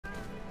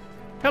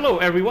Hello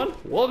everyone,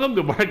 welcome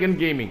to Bargain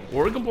Gaming,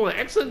 where we can play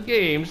excellent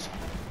games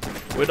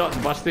without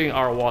busting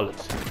our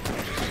wallets.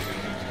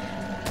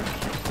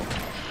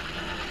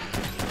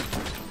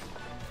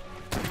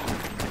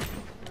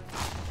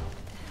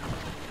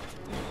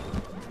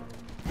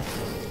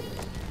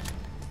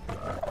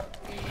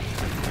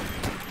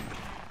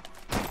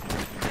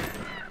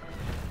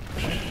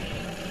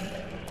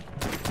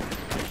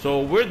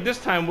 So this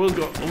time we're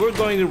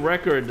going to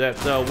record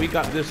that we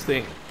got this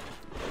thing.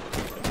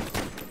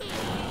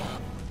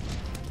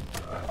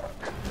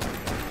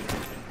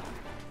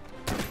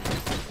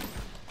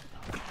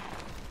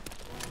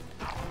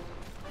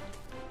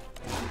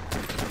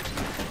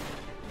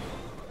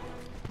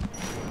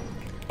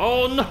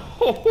 Oh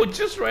no,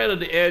 just right at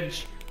the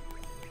edge.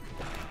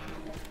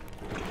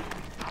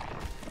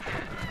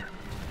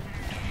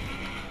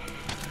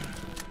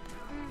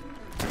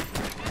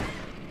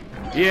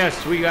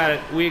 Yes, we got it.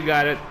 We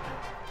got it.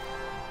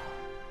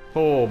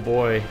 Oh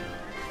boy.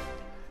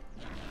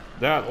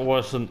 That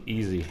wasn't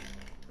easy.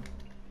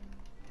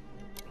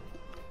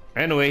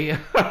 Anyway,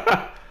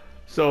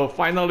 so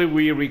finally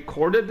we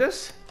recorded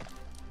this.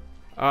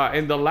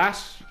 In the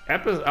last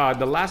episode,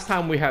 the last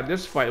time we had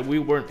this fight, we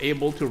weren't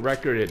able to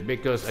record it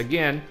because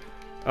again,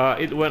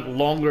 it went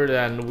longer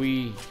than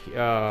we.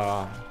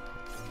 I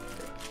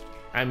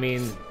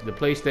mean, the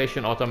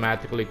PlayStation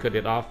automatically cut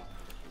it off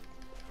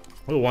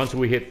once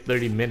we hit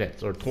 30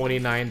 minutes or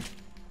 29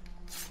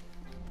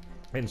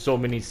 in so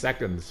many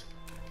seconds.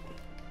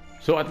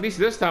 So at least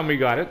this time we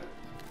got it.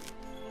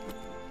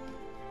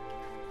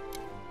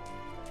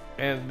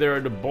 And there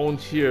are the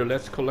bones here.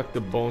 Let's collect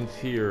the bones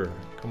here.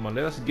 Come on,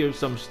 let us give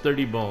some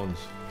sturdy bones.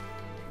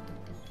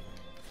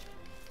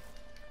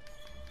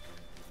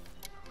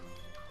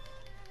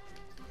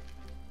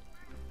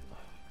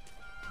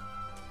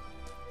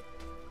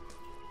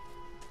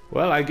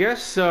 Well, I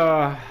guess,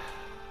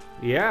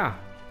 yeah.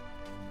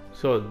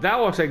 So that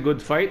was a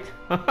good fight.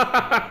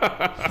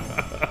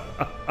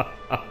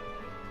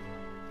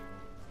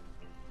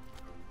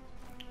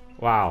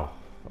 Wow.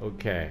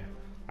 Okay.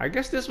 I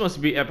guess this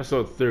must be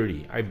episode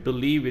 30. I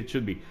believe it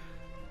should be.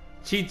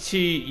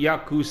 Chichi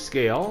Yaku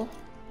scale.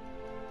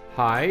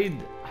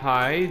 Hide,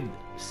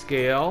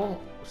 scale,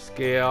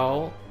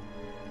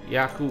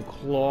 Yaku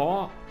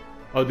claw.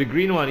 Oh, the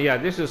green one. Yeah,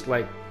 this is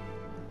like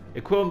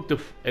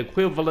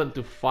equivalent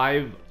to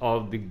 5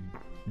 of the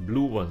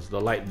blue ones, the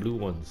light blue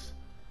ones.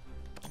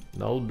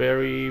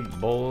 Nullberry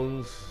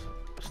bones,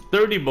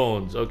 sturdy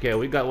bones. Okay,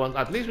 we got one.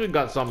 At least we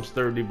got some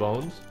sturdy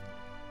bones.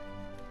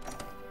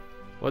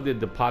 What did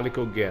the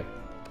Palico get?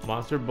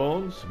 Monster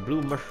bones,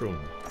 blue mushroom.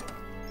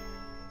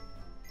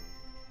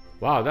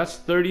 Wow, that's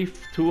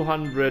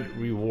 3,200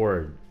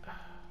 reward.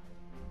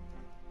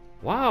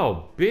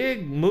 Wow,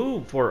 big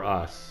move for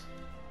us.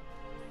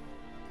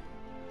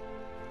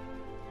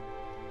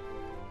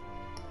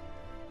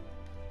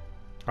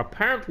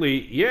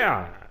 Apparently,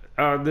 yeah,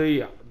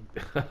 the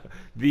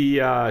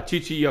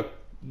Chichi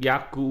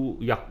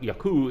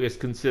Yaku is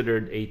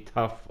considered a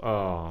tough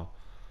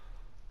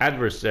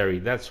adversary.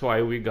 That's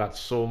why we got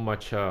so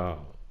much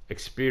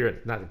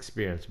experience, not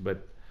experience,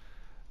 but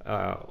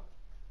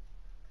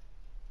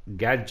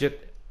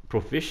gadget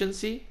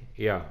proficiency.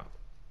 Yeah,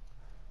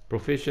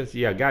 proficiency.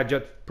 Yeah,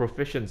 gadget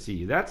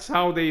proficiency. That's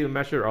how they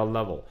measure our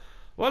level.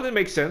 Well, it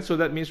makes sense. So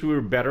that means we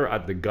were better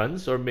at the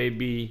guns, or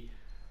maybe.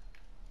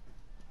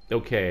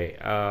 Okay,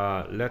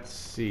 let's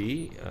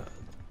see.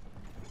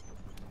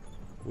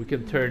 We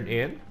can turn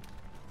in.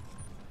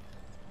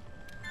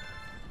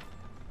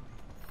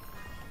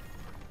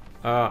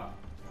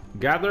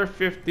 Gather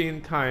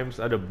 15 times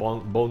at the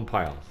bone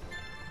piles.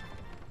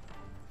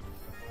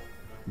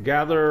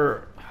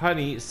 Gather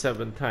honey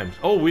 7 times.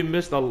 Oh, we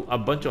missed a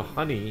bunch of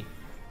honey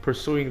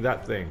pursuing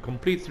that thing.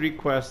 Complete 3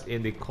 quests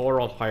in the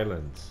Coral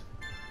Highlands.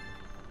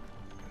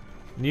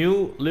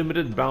 New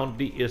limited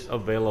bounty is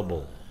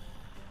available.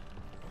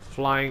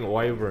 Flying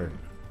wyvern.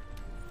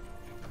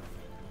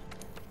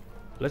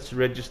 Let's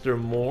register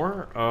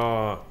more.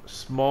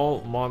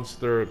 Small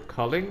monster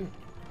culling.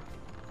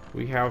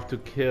 We have to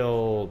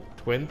kill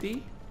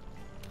 20.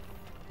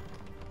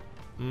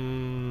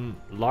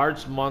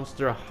 Large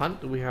monster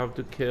hunt. We have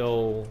to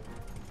kill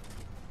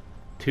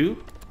 2.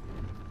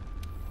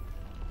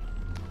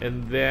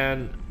 And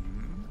then,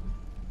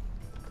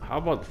 how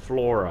about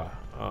flora?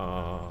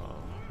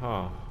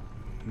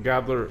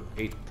 Gather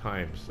 8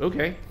 times.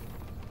 Okay.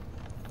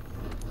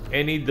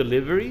 Any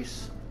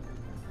deliveries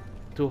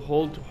to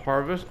hold to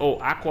harvest? Oh,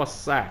 aqua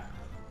sac.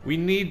 We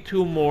need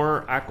 2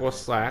 more aqua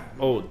sac.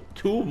 Oh,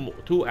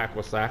 two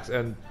aqua sacs,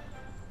 and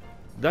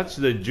that's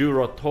the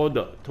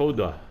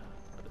Toda.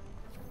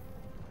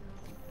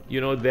 You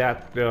know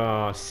that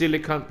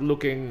silicant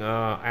looking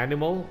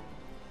animal?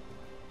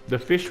 The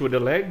fish with the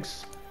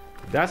legs?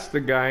 That's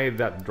the guy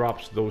that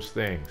drops those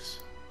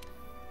things.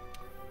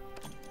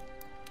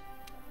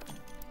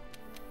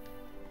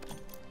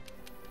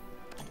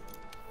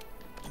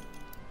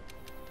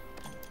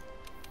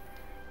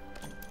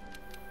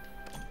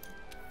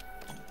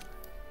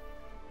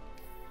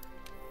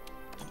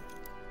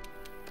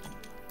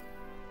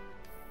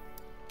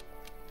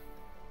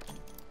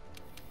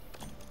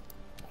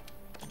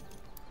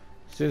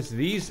 Since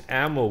these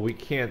ammo we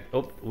can't,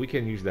 oh, we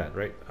can use that,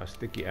 right? A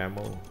sticky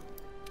ammo.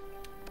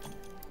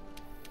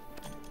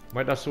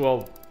 Might as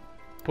well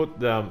put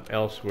them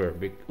elsewhere.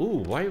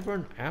 Ooh,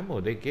 wyvern ammo.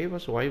 They gave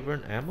us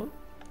wyvern ammo.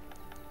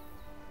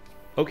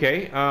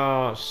 Okay,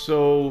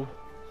 so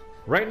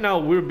right now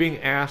we're being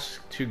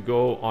asked to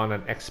go on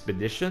an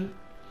expedition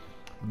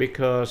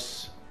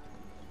because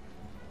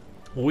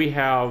we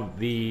have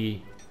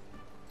the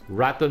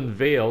Rattan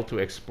Vale to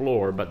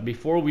explore. But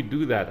before we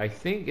do that, I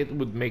think it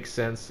would make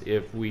sense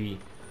if we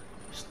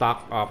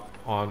stock up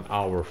on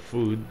our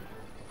food.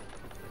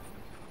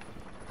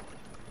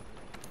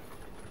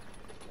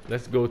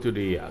 Let's go to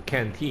the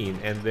canteen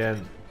and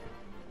then,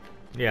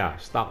 yeah,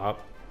 stock up.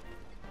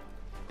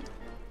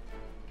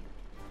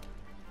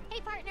 Hey,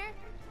 partner.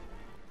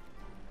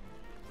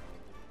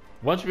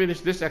 Once we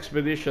finish this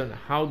expedition,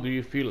 how do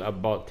you feel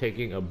about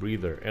taking a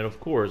breather? And of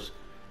course,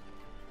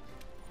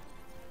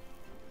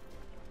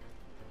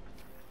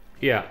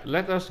 yeah,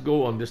 let us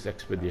go on this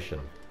expedition.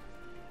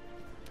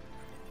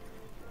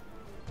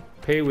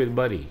 Pay with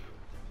buddy.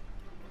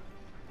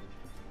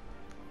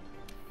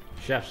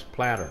 Chef's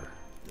platter.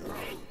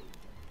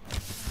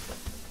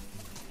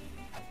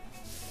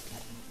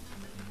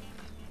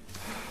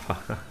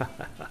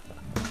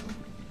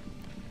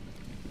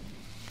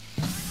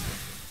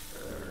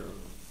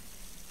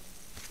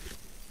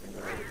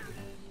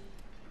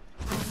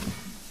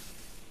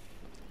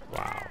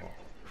 Wow,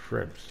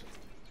 shrimps,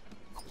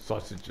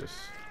 sausages,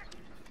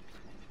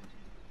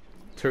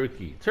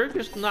 turkey.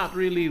 Turkey's not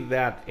really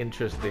that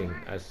interesting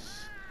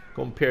as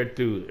compared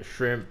to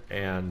shrimp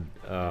and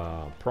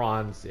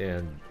prawns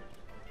and...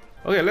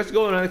 Okay, let's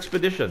go on an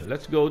expedition.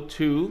 Let's go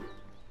to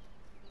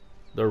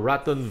the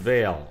Rattan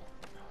Vale.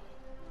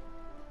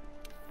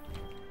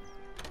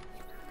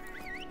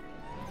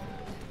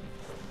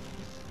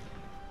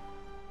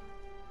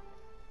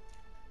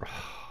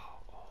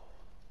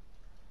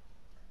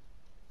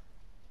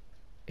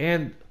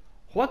 And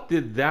what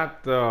did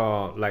that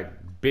like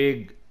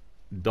big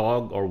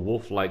dog or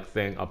wolf-like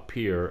thing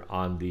appear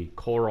on the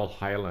Coral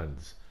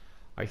Highlands?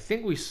 I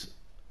think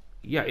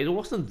yeah, it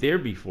wasn't there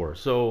before,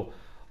 so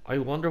I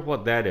wonder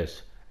what that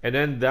is. And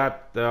then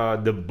that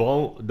the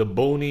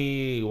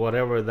bony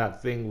whatever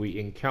that thing we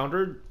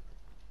encountered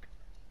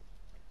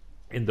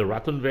in the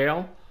Rattan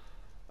Vale,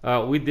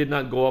 we did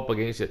not go up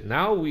against it.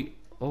 Now we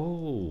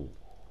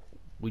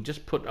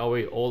just put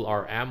away all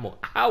our ammo.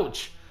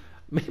 Ouch!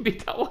 Maybe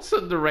that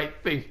wasn't the right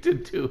thing to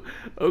do.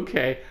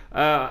 Okay,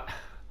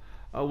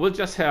 we'll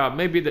just have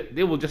maybe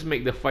they will just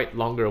make the fight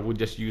longer. We'll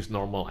just use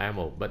normal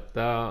ammo. But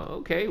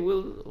okay,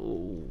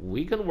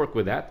 we can work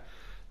with that.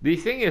 The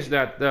thing is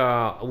that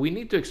we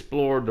need to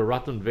explore the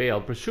Rattan Vale.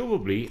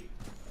 Presumably,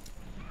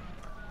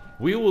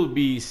 we will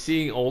be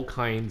seeing all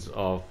kinds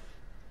of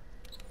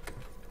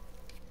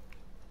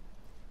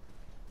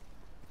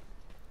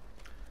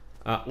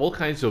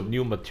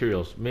new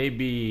materials.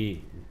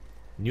 Maybe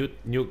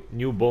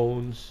new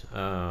bones.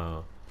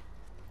 Nothing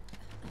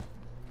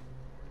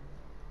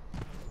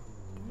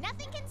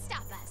can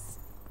stop us.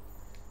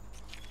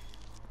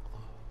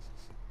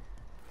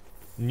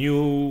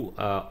 New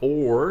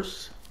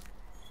ores,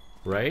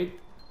 right?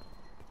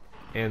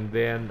 And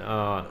then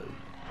ow!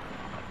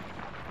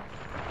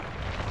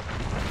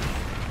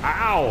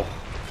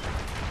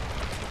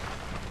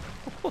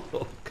 Oh,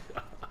 God.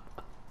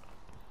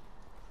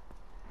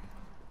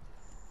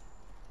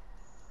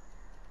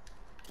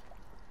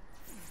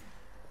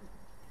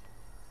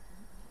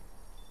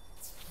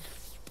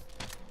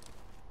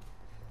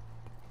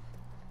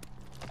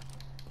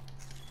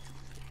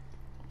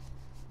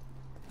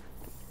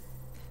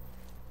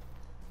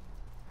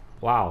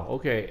 Wow,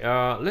 okay,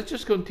 let's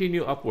just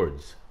continue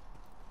upwards.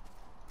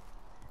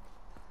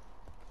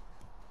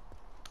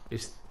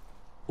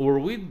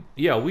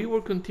 Yeah, we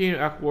will continue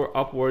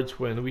upwards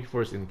when we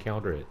first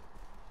encounter it.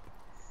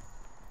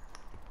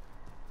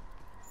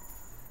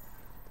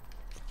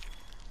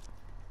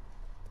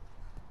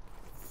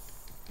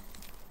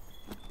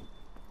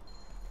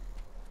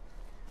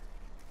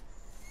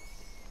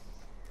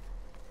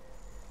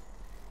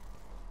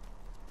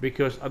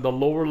 Because at the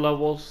lower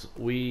levels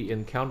we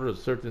encountered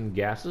certain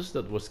gases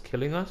that was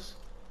killing us.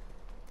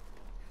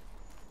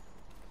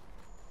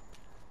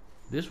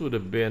 This would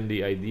have been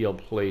the ideal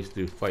place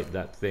to fight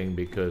that thing,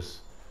 because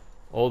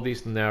all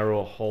these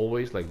narrow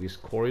hallways, like these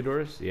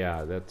corridors,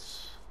 yeah,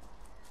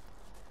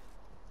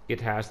 it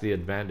has the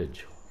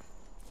advantage.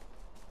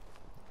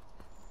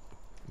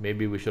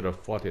 Maybe we should have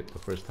fought it the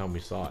first time we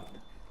saw it.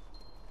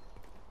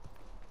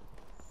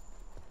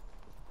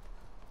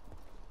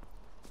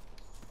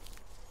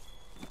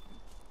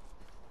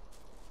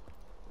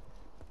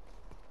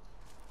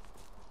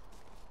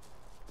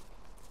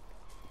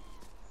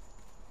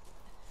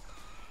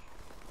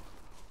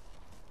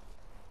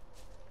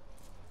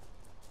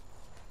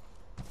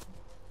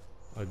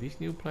 Are these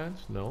new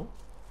plants? No.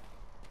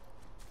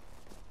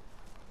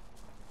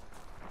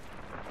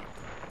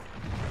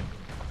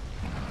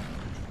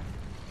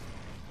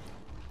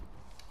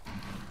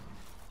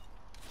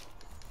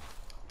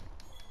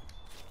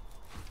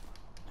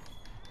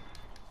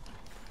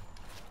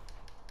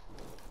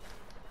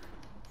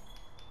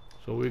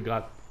 So we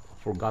got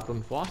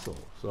forgotten fossil.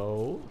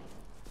 So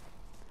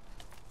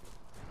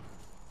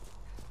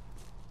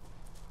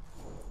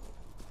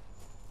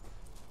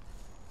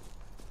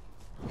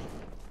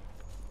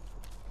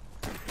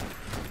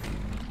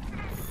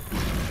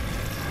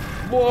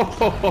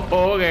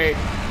whoa, okay.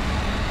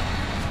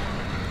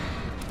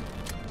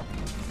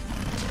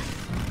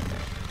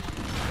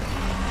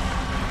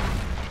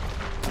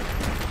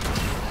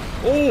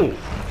 Oh,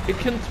 it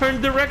can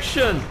turn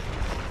direction.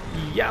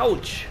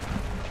 Youch.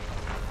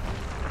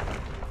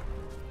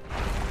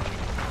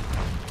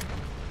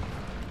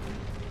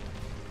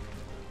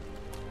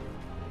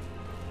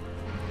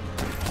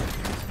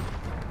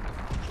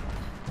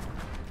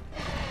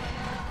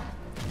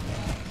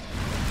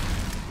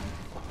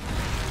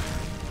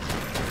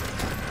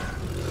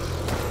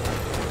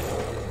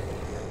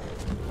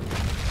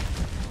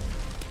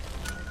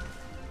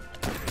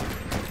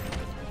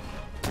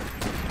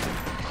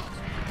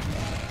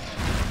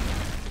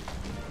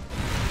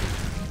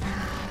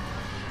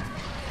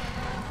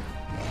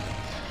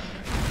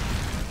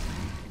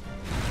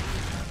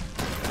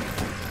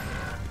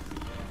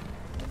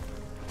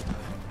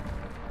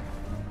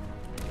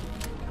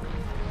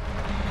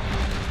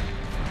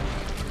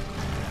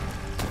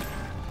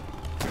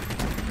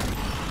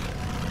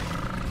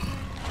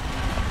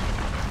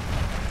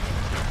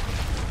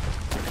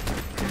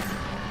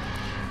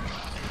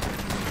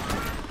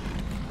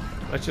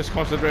 Let's just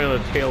concentrate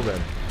on the tail then.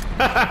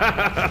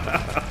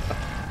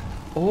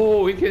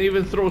 Oh, we can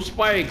even throw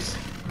spikes.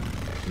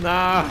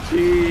 Nah,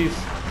 jeez.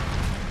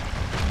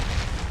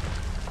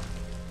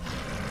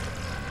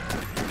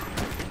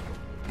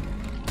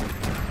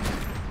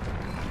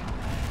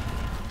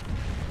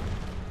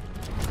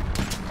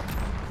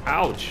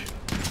 Ouch.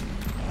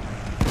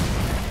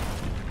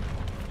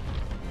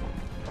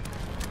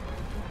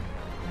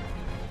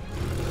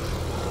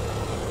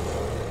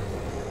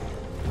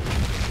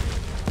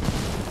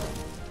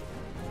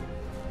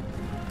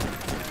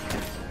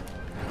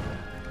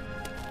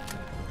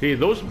 See,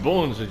 those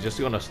bones are just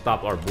gonna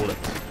stop our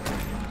bullets.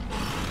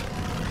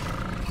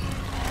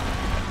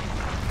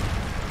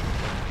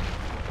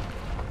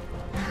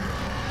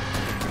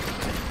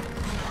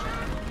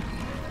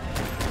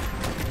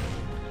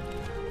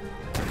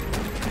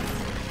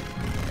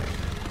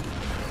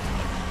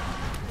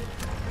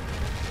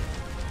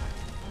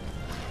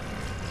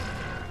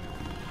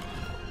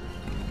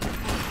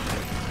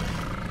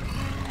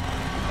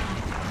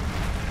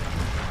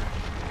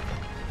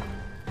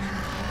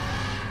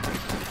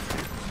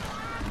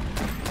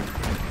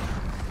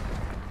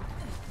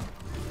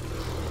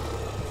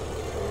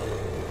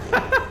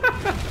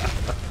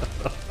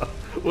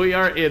 We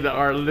are in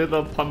our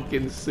little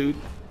pumpkin suit.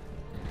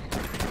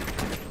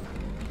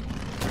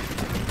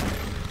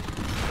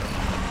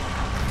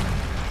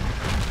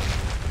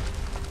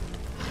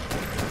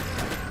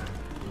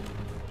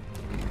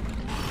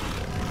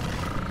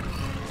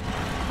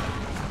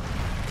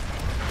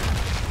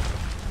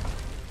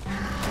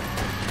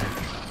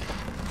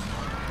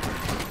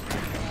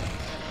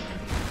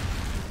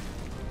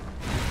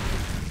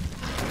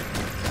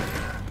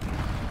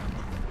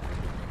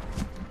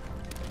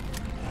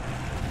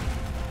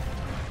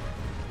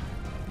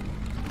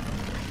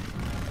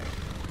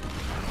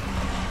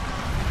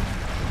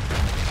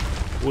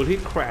 Will he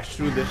crash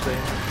through this thing?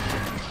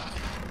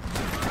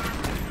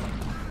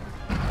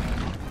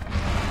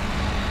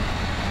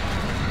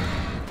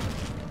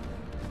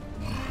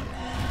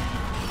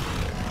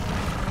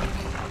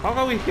 How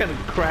come we can't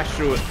crash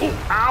through it?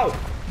 Oh, ow!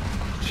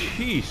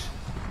 Jeez.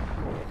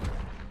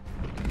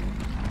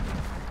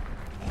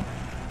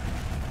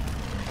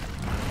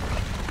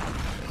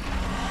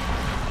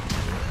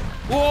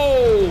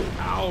 Whoa!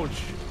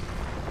 Ouch!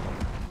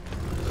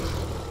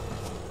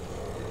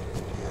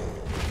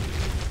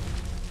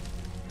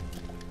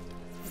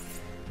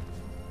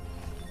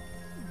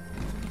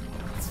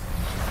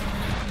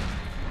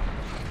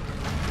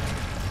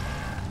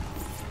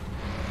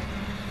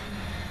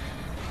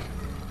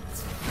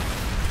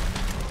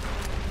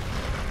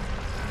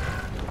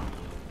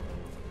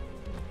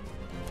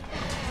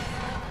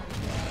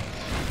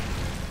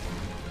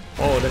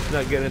 Oh, let's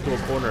not get into a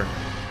corner.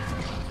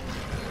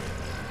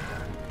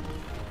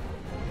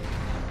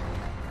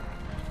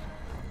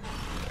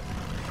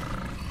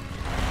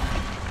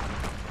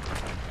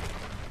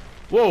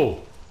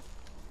 Whoa!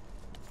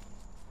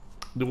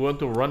 Do we want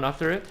to run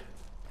after it?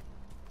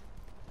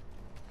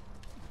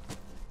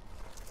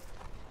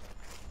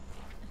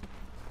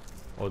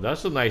 Oh,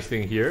 that's a nice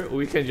thing here.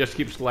 We can just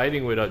keep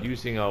sliding without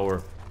using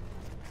our...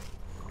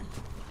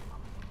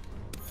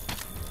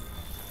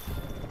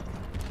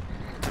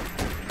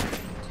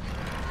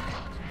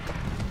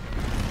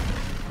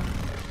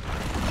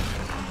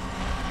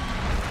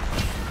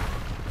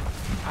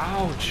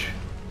 Ouch!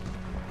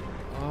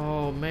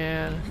 Oh,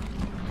 man.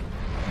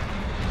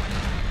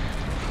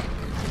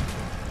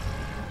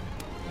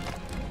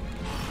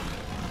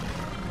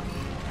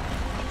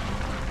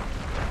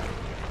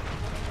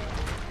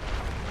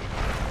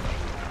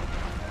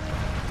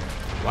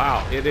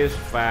 Wow, it is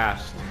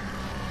fast.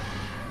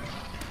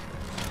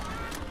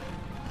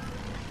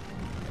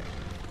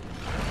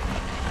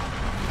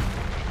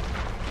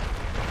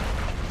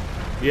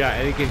 Yeah,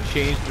 and it can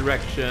change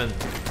direction.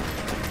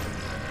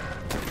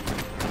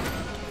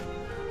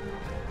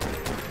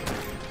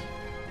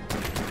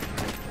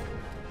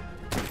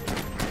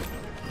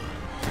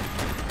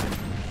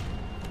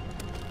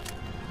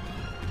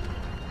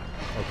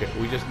 Okay,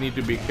 we just need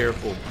to be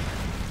careful.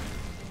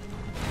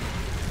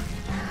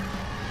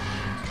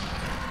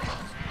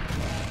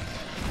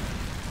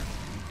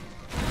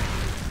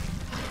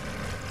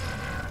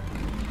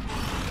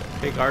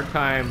 Take our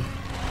time.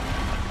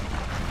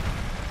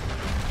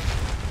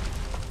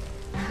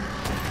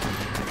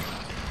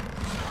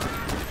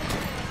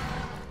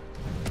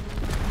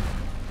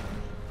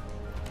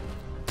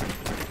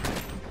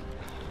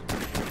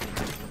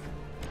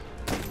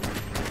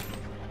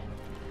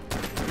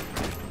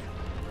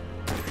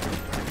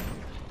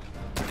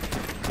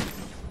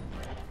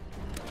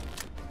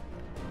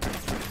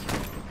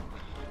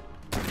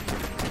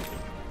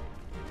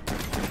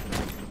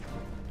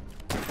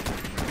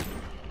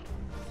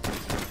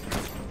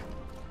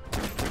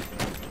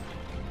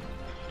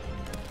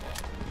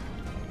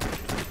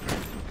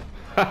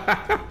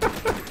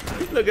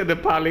 Look at the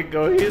pilot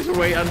go. He's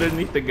way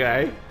underneath the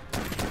guy.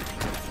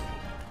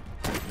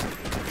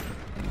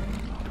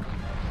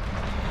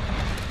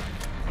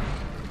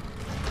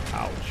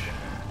 Ouch.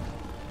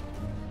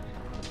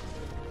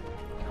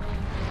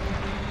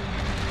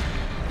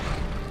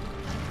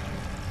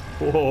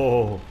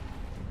 Whoa.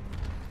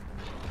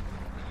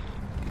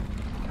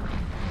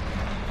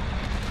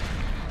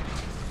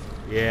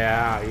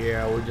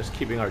 Yeah, we're just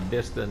keeping our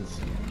distance.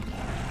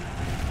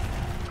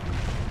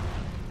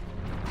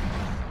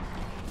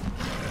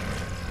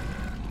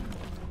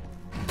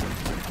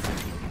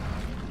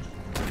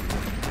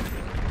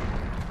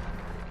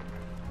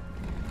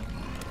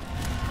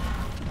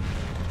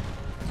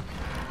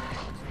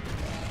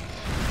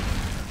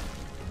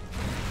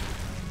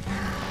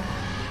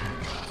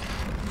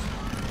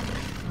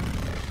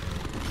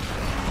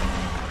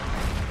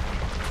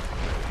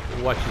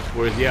 Watch this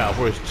for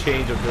his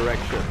change of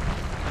direction.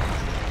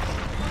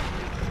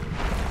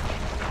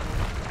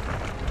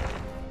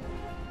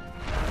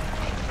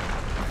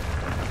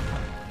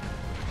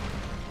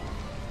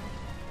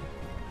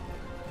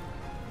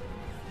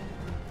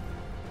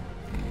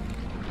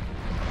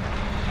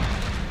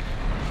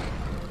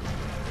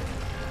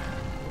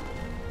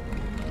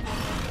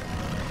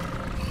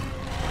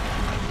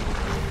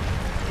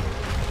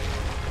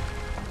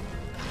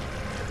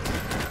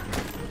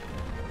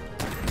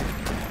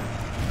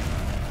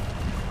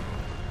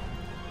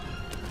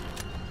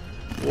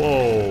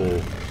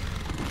 Whoa,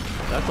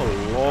 that's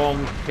a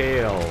long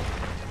tail.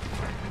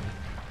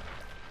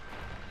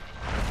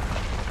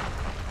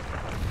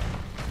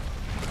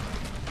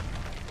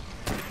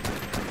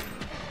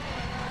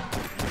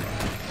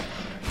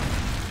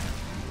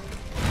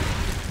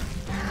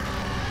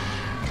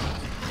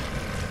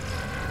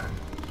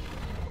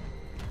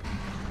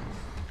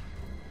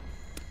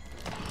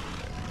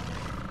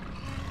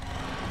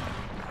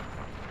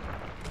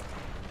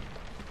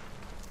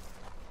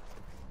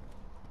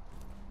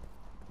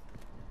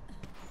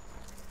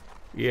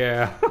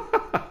 Yeah.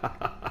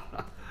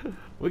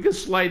 We can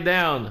slide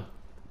down.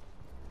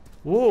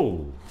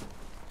 Whoa.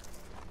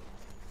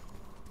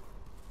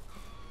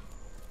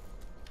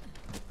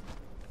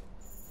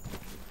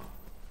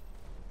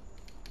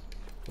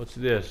 What's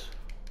this?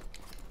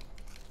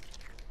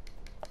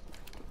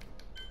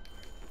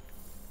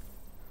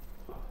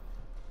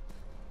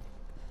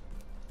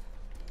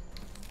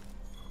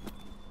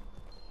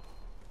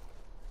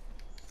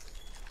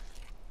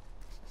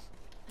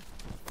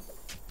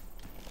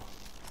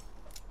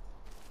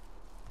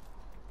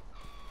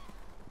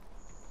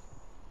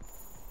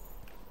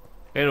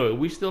 Anyway,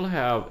 we still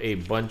have a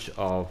bunch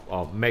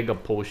of mega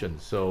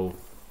potions, so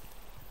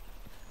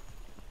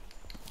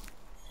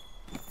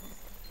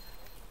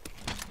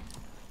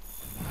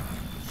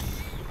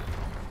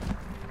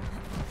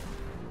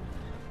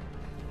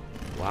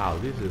wow,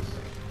 this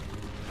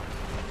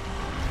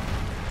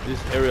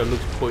area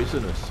looks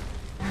poisonous.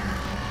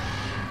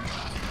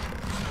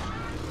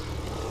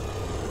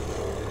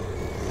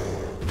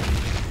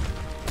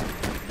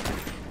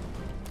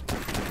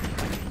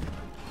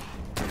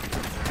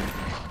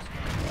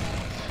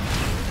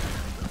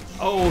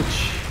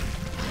 Ouch!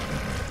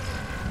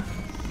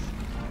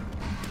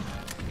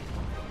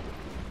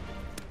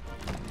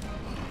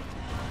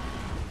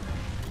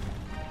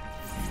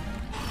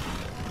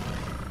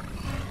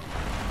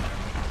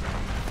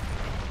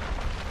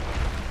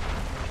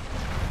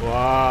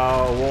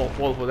 Wow, won't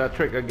fall for that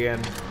trick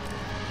again.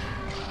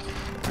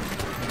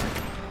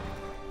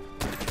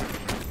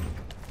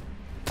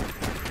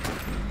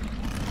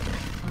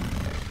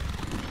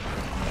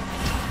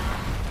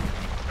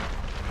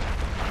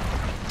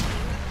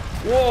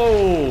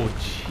 Whoa,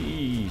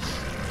 jeez.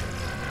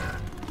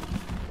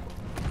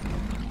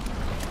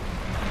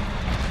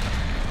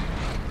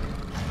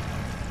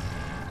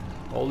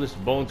 All these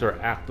bones are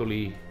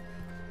actually...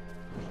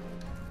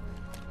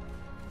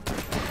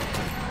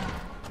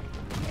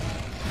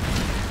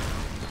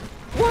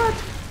 What?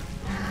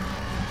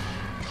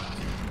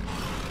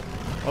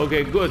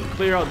 Okay, good.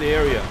 Clear out the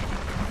area.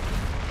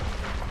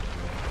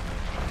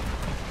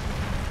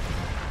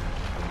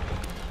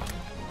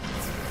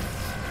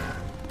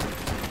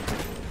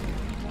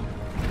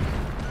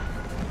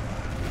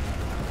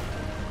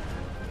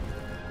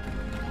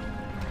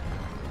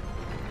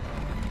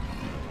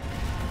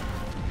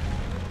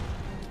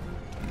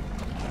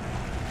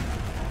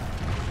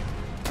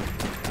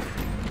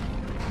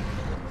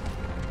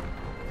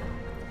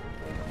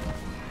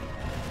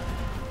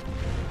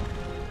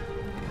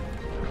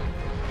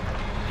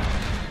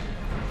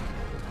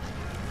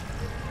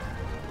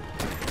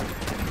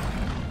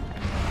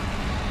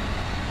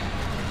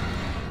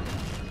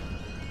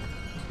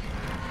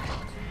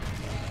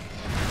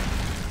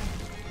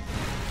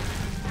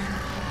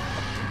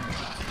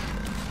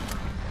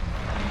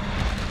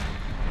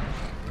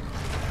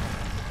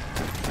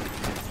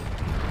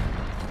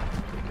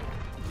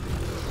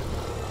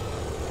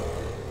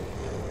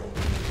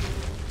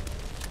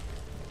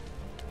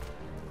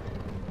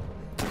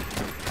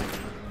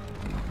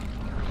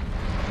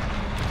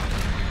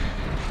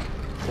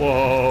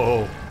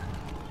 Whoa.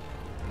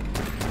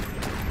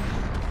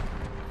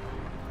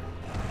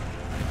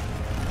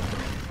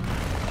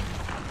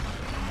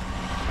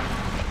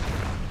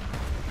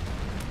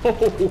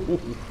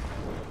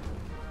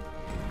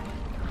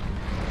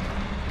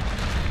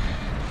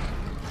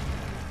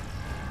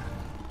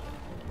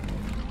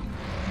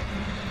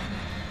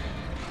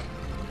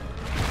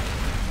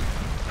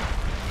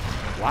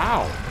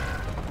 Wow.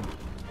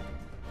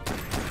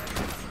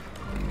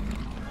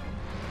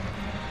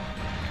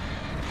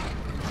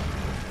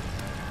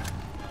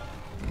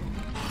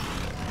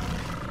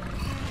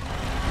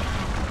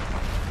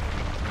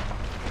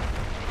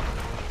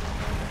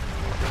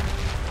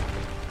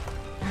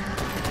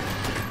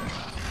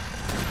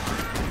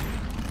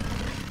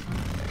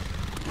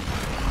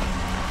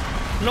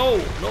 No,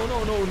 no,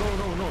 no, no, no,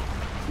 no, no,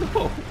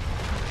 no.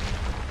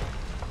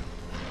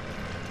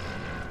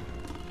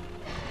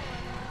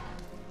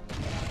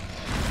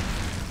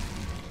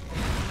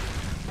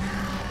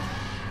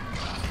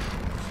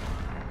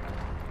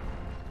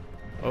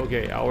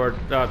 Okay, our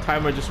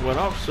timer just went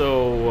off,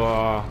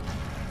 so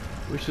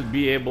we should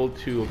be able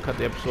to cut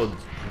the episode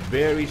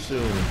very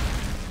soon.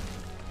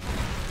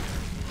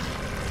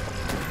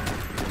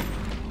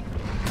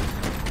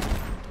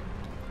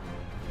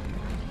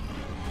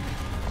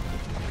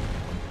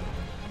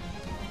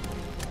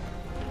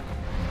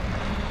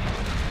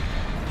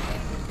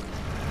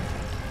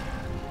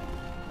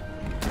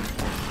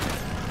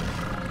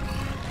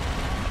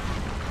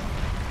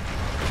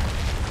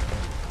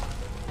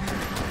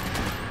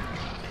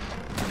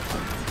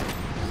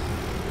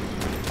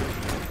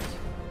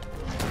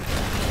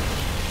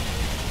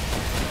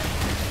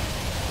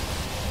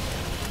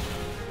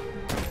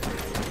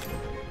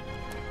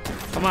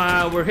 Come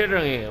on, we're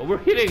hitting it. We're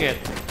hitting it.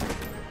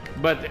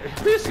 But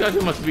this guy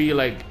must be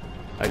like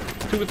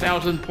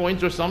 2,000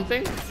 points or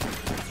something.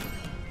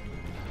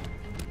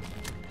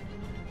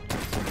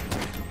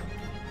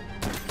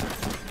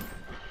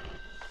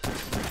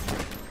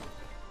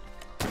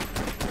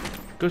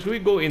 Because we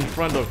go in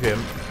front of him.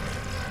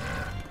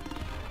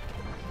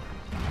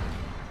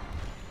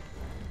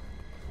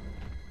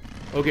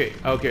 Okay,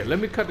 okay, let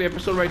me cut the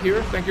episode right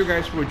here. Thank you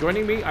guys for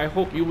joining me. I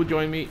hope you will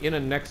join me in the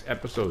next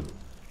episode.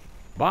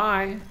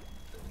 Bye.